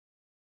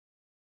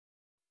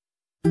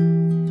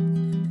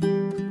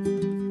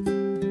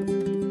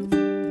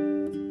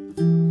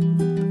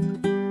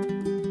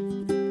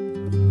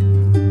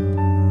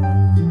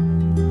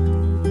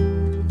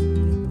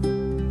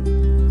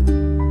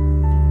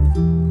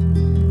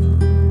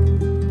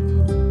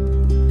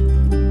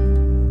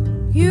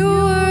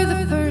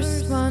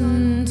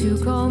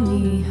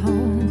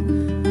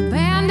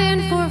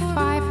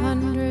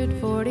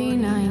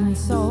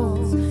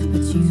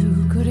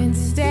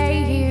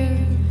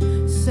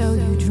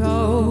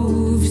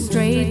drove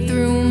straight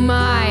through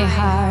my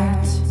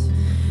heart.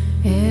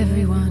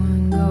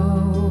 Everyone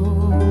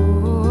goes.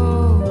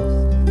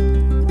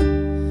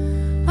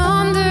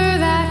 Under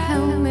that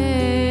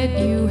helmet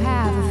you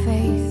have a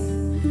face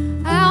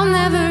I'll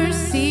never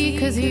see,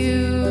 'cause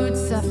you'd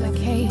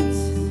suffocate.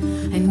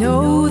 I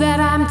know that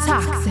I'm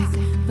toxic,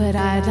 but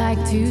I'd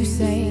like to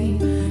say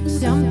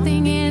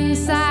something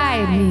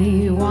inside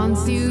me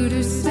wants you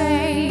to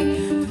stay.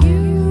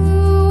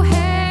 You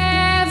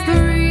have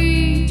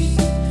breached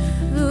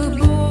the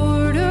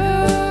border.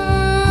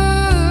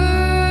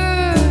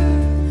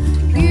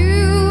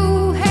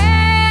 You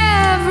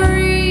have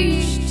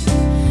reached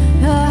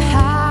the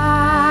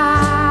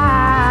heights.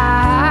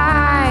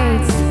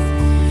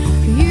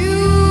 You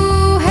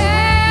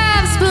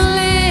have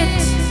split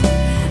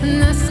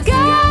the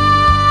sky.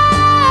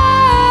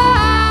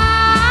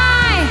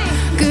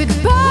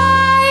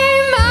 Goodbye,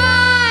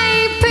 my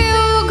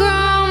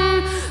pilgrim,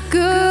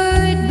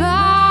 goodbye.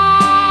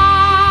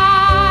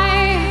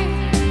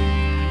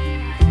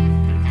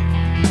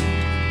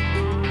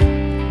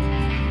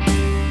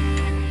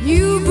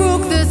 You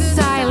broke the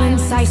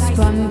silence I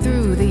spun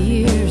through the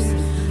years.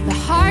 The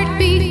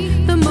heartbeat,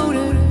 the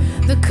motor,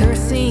 the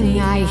cursing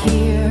I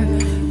hear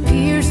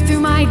pierced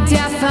through my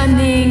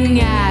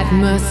deafening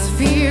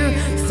atmosphere.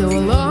 So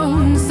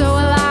alone, so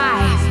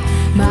alive,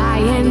 my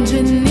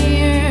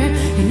engineer.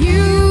 And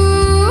you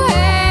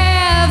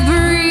have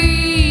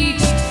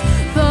breached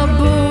the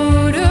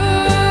border.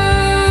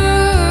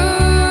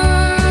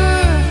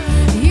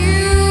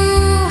 You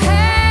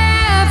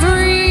have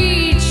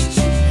reached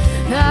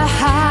the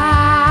heights.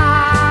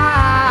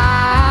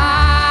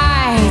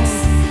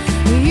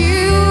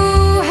 You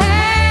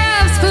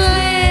have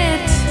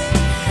split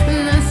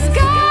the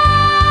sky.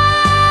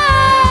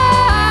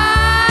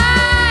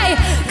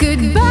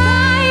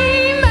 Goodbye,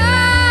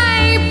 my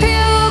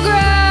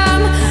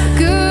pilgrim,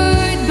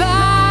 goodbye.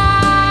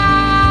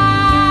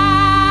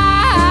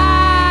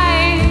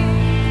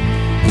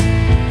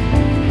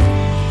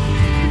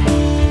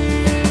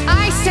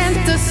 I sent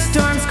the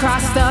storms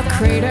across the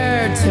crater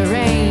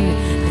terrain,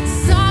 but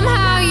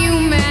somehow you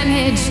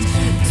managed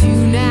to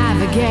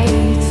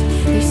navigate.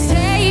 They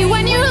say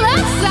when you